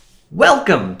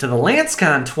Welcome to the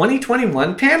LanceCon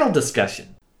 2021 panel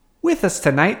discussion. With us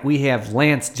tonight, we have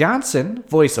Lance Johnson,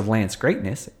 voice of Lance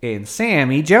Greatness, and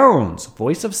Sammy Jones,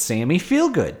 voice of Sammy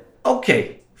Feelgood.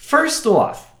 Okay, first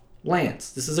off,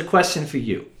 Lance, this is a question for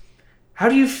you. How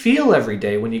do you feel every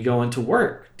day when you go into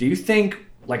work? Do you think,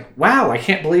 wow, I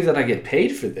can't believe that I get paid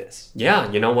for this? Yeah,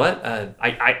 you know what?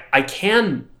 I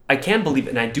can believe it,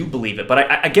 and I do believe it, but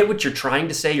I get what you're trying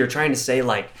to say. You're trying to say,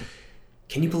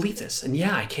 can you believe this? And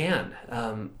yeah, I can.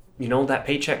 That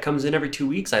paycheck comes in every 2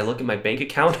 weeks. I look at my bank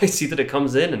account, I see that it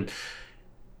comes in, and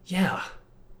yeah,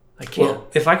 I can. Well,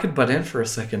 if I could butt in for a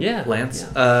second, Lance,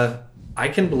 I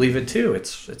can believe it too.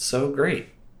 It's so great.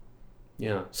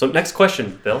 Yeah. So next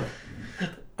question, Bill.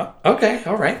 Okay,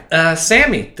 all right.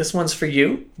 Sammy, this one's for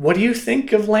you. What do you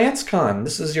think of LanceCon?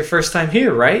 This is your first time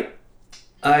here, right?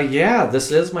 Yeah, this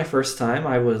is my first time.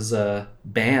 I was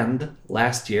banned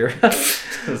last year.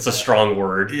 That's a strong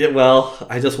word. Yeah, well,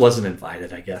 I just wasn't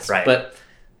invited, I guess. Right. But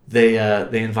they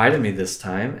invited me this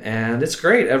time, and it's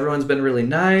great. Everyone's been really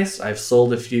nice. I've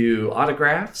sold a few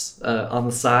autographs on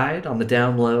the side, on the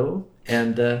down low,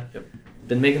 and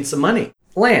been making some money.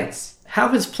 Lance, how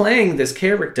has playing this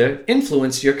character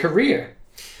influenced your career?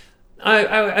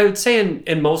 I would say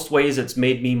in most ways it's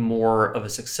made me more of a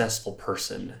successful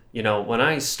person. You know, when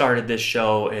I started this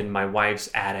show in my wife's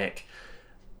attic,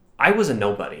 I was a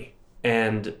nobody.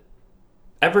 And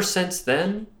ever since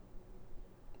then,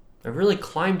 I really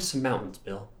climbed some mountains,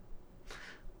 Bill.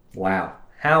 Wow,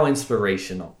 how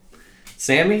inspirational.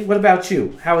 Sammy, what about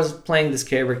you? How has playing this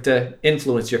character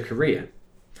influenced your career?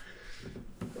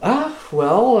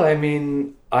 Well, I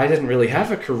mean, I didn't really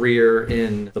have a career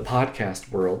in the podcast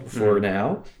world before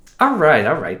now. All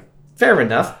right. Fair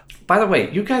enough. By the way,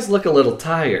 you guys look a little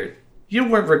tired. You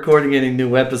weren't recording any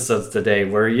new episodes today,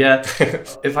 were ya?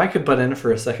 If I could butt in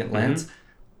for a second, Lance,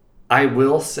 I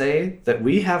will say that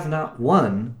we have not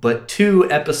one, but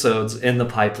 2 episodes in the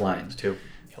pipeline. 2.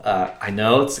 I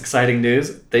know it's exciting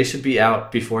news. They should be out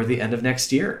before the end of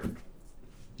next year.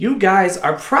 You guys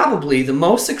are probably the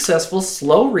most successful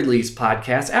slow release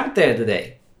podcast out there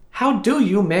today. How do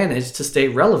you manage to stay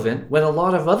relevant when a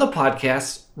lot of other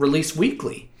podcasts release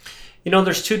weekly? You know,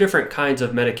 there's 2 different kinds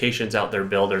of medications out there,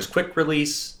 Bill. There's quick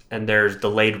release and there's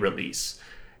delayed release.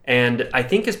 And I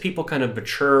think as people kind of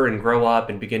mature and grow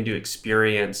up and begin to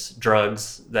experience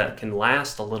drugs that can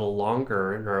last a little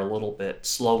longer and are a little bit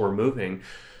slower moving,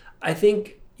 I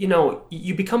think,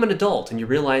 you become an adult and you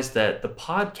realize that the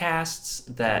podcasts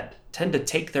that tend to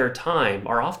take their time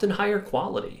are often higher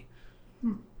quality.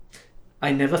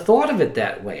 I never thought of it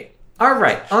that way. All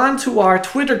right, on to our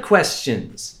Twitter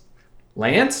questions.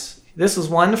 Lance, this is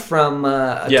one from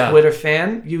a Twitter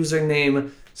fan, username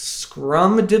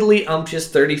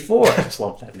ScrumDiddlyUmptious34. I just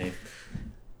love that name.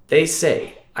 They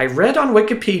say, I read on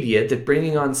Wikipedia that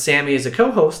bringing on Sammy as a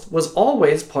co-host was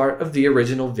always part of the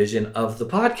original vision of the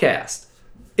podcast.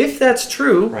 If that's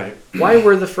true, right, why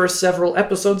were the first several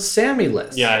episodes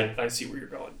Sammy-less? Yeah, I see where you're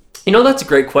going. That's a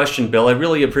great question, Bill. I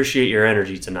really appreciate your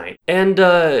energy tonight. And,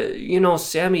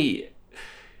 Sammy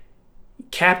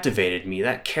captivated me.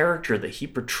 That character that he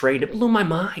portrayed, it blew my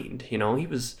mind. He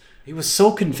was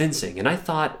so convincing. And I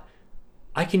thought,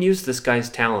 I can use this guy's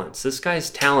talents. This guy's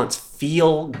talents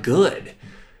feel good.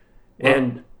 Well,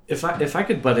 and if I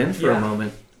could butt in for a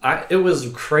moment, it was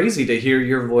crazy to hear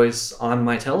your voice on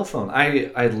my telephone.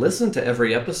 I listened to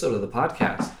every episode of the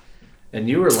podcast, and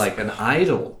you were like an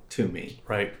idol to me.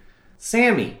 Right.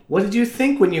 Sammy, what did you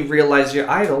think when you realized your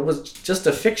idol was just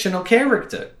a fictional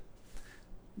character?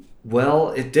 Well,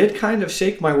 it did kind of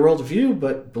shake my worldview,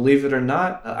 but believe it or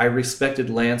not, I respected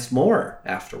Lance more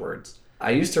afterwards. I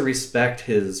used to respect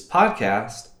his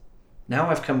podcast. Now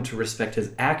I've come to respect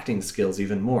his acting skills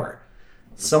even more.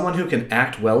 Someone who can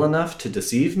act well enough to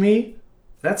deceive me,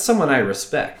 that's someone I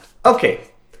respect. Okay,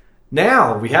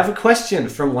 now we have a question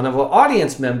from one of our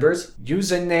audience members,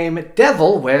 username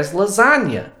Devil Wears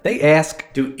Lasagna. They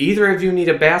ask, do either of you need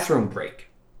a bathroom break?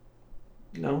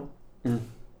 No.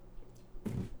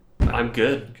 I'm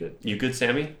good. Good. You good,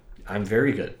 Sammy? I'm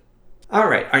very good. All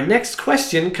right, our next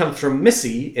question comes from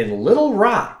Missy in Little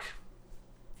Rock.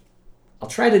 I'll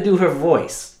try to do her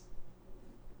voice.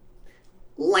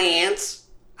 Lance,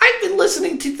 I've been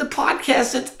listening to the podcast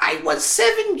since I was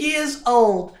 7 years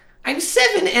old. I'm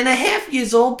 7.5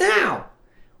 years old now.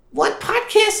 What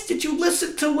podcast did you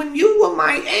listen to when you were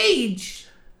my age?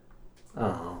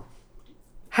 Oh.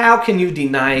 How can you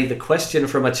deny the question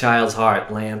from a child's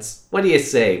heart, Lance? What do you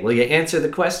say? Will you answer the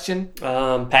question?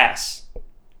 Pass.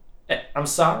 I'm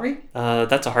sorry?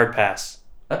 That's a hard pass.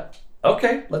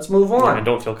 Okay, let's move on. I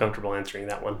don't feel comfortable answering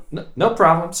that one. No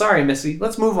problem. Sorry, Missy.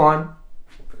 Let's move on.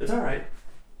 It's all right.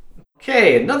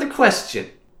 Okay, another question.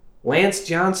 Lance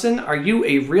Johnson, are you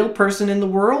a real person in the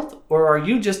world, or are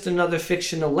you just another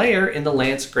fictional layer in the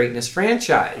Lance Greatness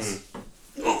franchise?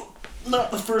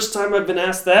 Not the first time I've been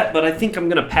asked that, but I think I'm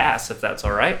going to pass if that's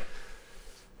all right.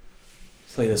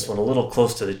 Play this one a little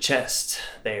close to the chest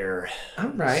there. All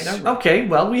right. Okay,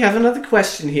 well, we have another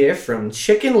question here from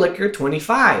Chicken Liquor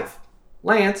 25.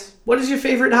 Lance, what is your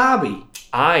favorite hobby?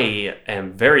 I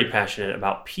am very passionate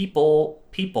about people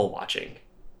watching.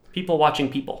 People watching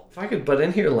people. If I could butt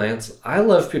in here, Lance, I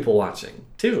love people watching,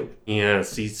 too. Yeah,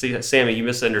 see, Sammy, you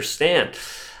misunderstand.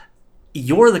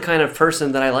 You're the kind of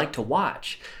person that I like to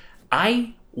watch.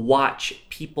 I watch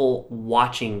people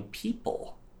watching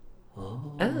people.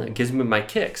 Oh. It gives me my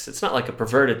kicks. It's not like a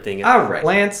perverted thing. All right,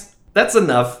 Lance, that's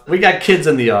enough. We got kids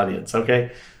in the audience,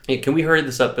 okay? Hey, can we hurry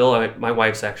this up, Bill? My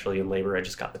wife's actually in labor. I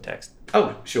just got the text.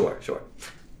 Oh, sure.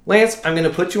 Lance, I'm going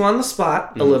to put you on the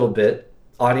spot a little bit.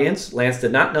 Audience, Lance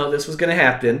did not know this was going to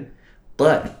happen,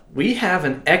 but we have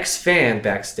an ex-fan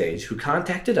backstage who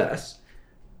contacted us,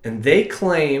 and they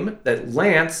claim that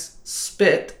Lance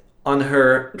spit on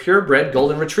her purebred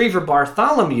golden retriever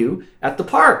Bartholomew at the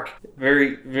park.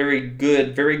 Very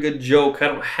good joke. I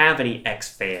don't have any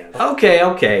ex-fans.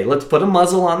 Okay, let's put a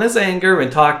muzzle on this anger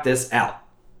and talk this out.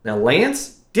 Now,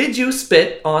 Lance, did you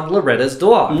spit on Loretta's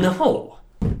dog? No.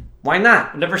 Why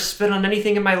not? I've never spit on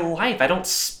anything in my life. I don't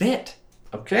spit.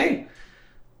 Okay.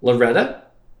 Loretta?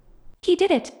 He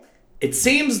did it. It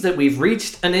seems that we've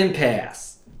reached an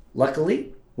impasse.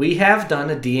 Luckily, we have done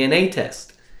a DNA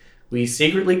test. We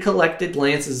secretly collected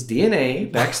Lance's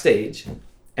DNA backstage,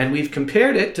 and we've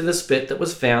compared it to the spit that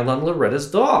was found on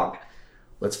Loretta's dog.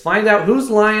 Let's find out who's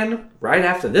lying right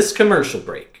after this commercial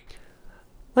break.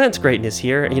 Lance Greatness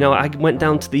here. I went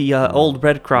down to the old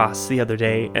Red Cross the other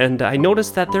day, and I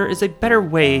noticed that there is a better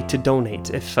way to donate.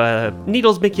 If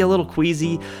needles make you a little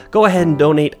queasy, go ahead and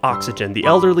donate oxygen. The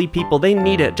elderly people, they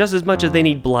need it just as much as they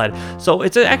need blood. So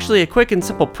it's actually a quick and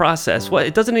simple process.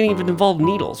 It doesn't even involve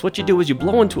needles. What you do is you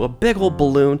blow into a big old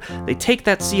balloon, they take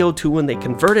that CO2 and they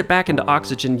convert it back into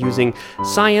oxygen using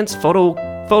science,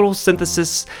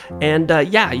 photosynthesis, and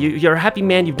you're a happy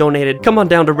man, you've donated. Come on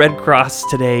down to Red Cross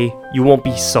today. You won't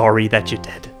be sorry that you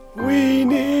did. We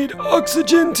need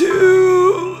oxygen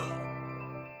too.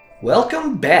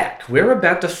 Welcome back. We're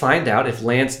about to find out if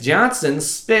Lance Johnson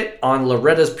spit on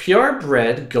Loretta's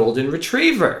purebred golden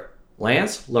retriever.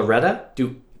 Lance, Loretta,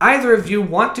 do either of you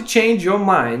want to change your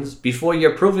minds before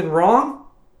you're proven wrong?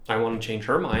 I want to change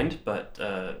her mind, but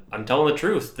I'm telling the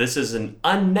truth. This is an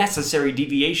unnecessary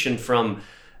deviation from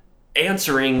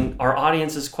answering our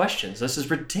audience's questions. This is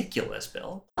ridiculous,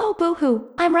 Bill. Oh, boo-hoo.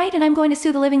 I'm right, and I'm going to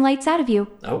sue the living lights out of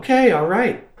you. Okay, all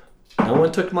right. No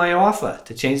one took my offer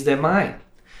to change their mind.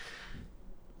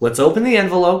 Let's open the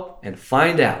envelope and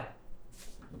find out.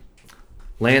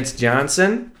 Lance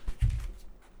Johnson,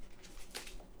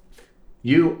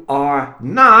 you are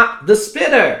not the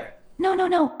spitter.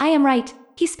 No, I am right.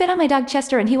 He spit on my dog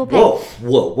Chester and he will pay.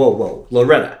 Whoa.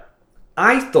 Loretta,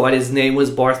 I thought his name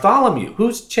was Bartholomew.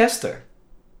 Who's Chester?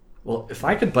 Well, if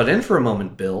I could butt in for a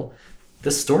moment, Bill,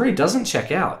 this story doesn't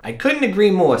check out. I couldn't agree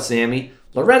more, Sammy.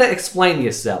 Loretta, explain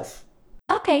yourself.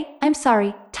 Okay, I'm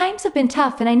sorry. Times have been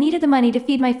tough and I needed the money to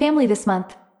feed my family this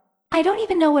month. I don't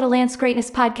even know what a Lance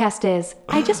Greatness podcast is.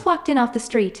 I just walked in off the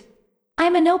street.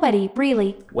 I'm a nobody,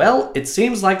 really. Well, it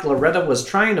seems like Loretta was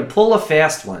trying to pull a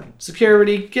fast one.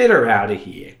 Security, get her out of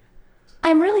here.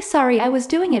 I'm really sorry. I was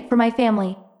doing it for my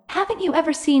family. Haven't you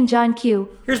ever seen John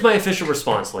Q? Here's my official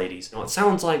response, ladies. It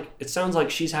sounds like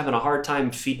she's having a hard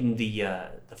time feeding the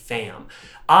fam.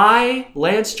 I,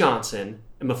 Lance Johnson,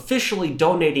 am officially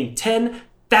donating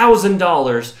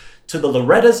 $10,000 to the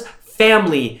Loretta's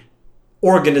Family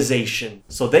Organization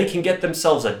so they can get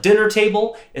themselves a dinner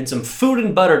table and some food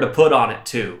and butter to put on it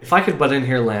too. If I could butt in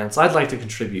here, Lance, I'd like to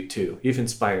contribute too. You've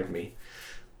inspired me.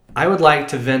 I would like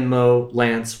to Venmo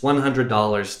Lance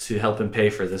 $100 to help him pay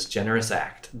for this generous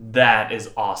act. That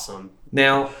is awesome.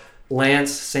 Now,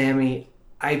 Lance, Sammy,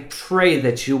 I pray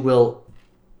that you will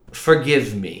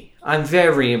forgive me. I'm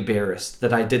very embarrassed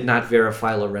that I did not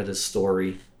verify Loretta's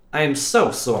story. I am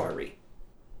so sorry.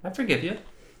 I forgive you.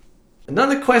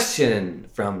 Another question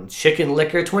from Chicken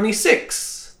Liquor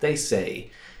 26. They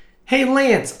say, "Hey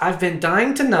Lance, I've been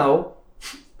dying to know,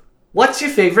 what's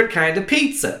your favorite kind of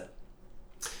pizza?"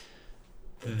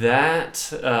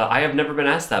 That, I have never been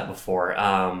asked that before,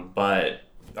 but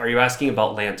are you asking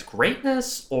about Lance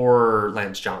Greatness or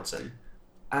Lance Johnson?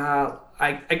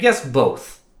 I guess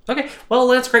both. Okay, well,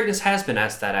 Lance Greatness has been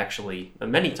asked that actually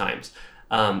many times.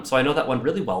 So I know that one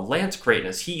really well. Lance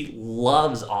Greatness, he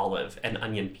loves olive and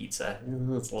onion pizza.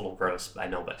 It's a little gross, I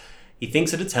know, but He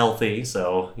thinks that it's healthy,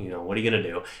 so, what are you going to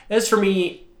do? As for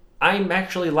me, I'm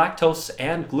actually lactose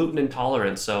and gluten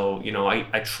intolerant, so,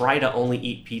 I try to only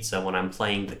eat pizza when I'm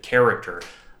playing the character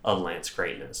of Lance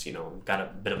Greatness. Got a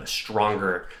bit of a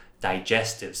stronger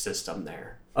digestive system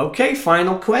there. Okay,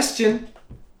 final question.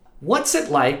 What's it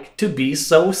like to be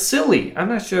so silly? I'm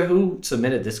not sure who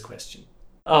submitted this question.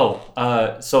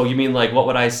 Oh, so you mean like what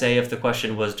would I say if the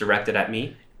question was directed at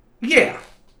me? Yeah.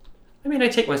 I mean, I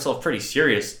take myself pretty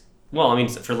serious. Well,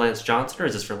 is it for Lance Johnson or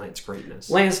is this for Lance Greatness?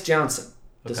 Lance Johnson.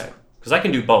 Okay. Because I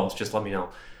can do both, just let me know.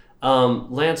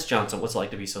 Lance Johnson, what's it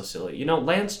like to be so silly?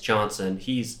 Lance Johnson,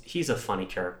 he's a funny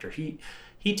character.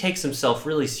 He takes himself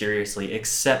really seriously,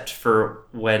 except for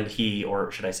when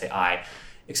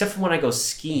except for when I go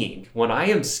skiing. When I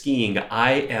am skiing,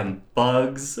 I am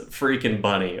Bugs freaking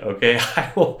Bunny, okay?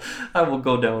 I will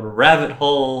go down rabbit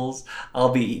holes, I'll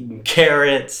be eating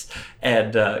carrots,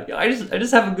 and I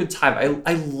just have a good time.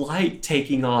 I like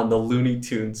taking on the Looney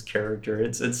Tunes character.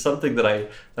 It's something that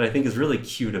I think is really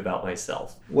cute about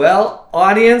myself. Well,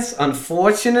 audience,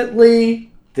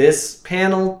 unfortunately, this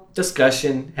panel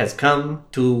discussion has come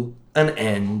to an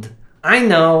end. I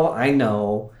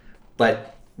know,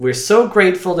 but we're so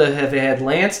grateful to have had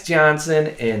Lance Johnson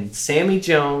and Sammy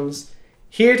Jones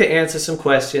here to answer some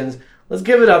questions. Let's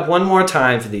give it up one more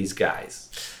time for these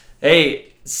guys.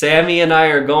 Hey, Sammy and I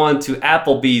are going to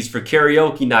Applebee's for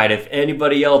karaoke night if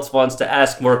anybody else wants to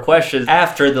ask more questions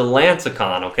after the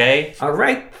Lancecon, okay? All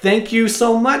right, thank you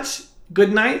so much.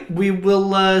 Good night. We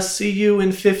will see you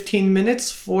in 15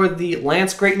 minutes for the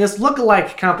Lance Greatness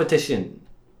Lookalike competition.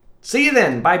 See you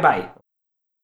then. Bye-bye.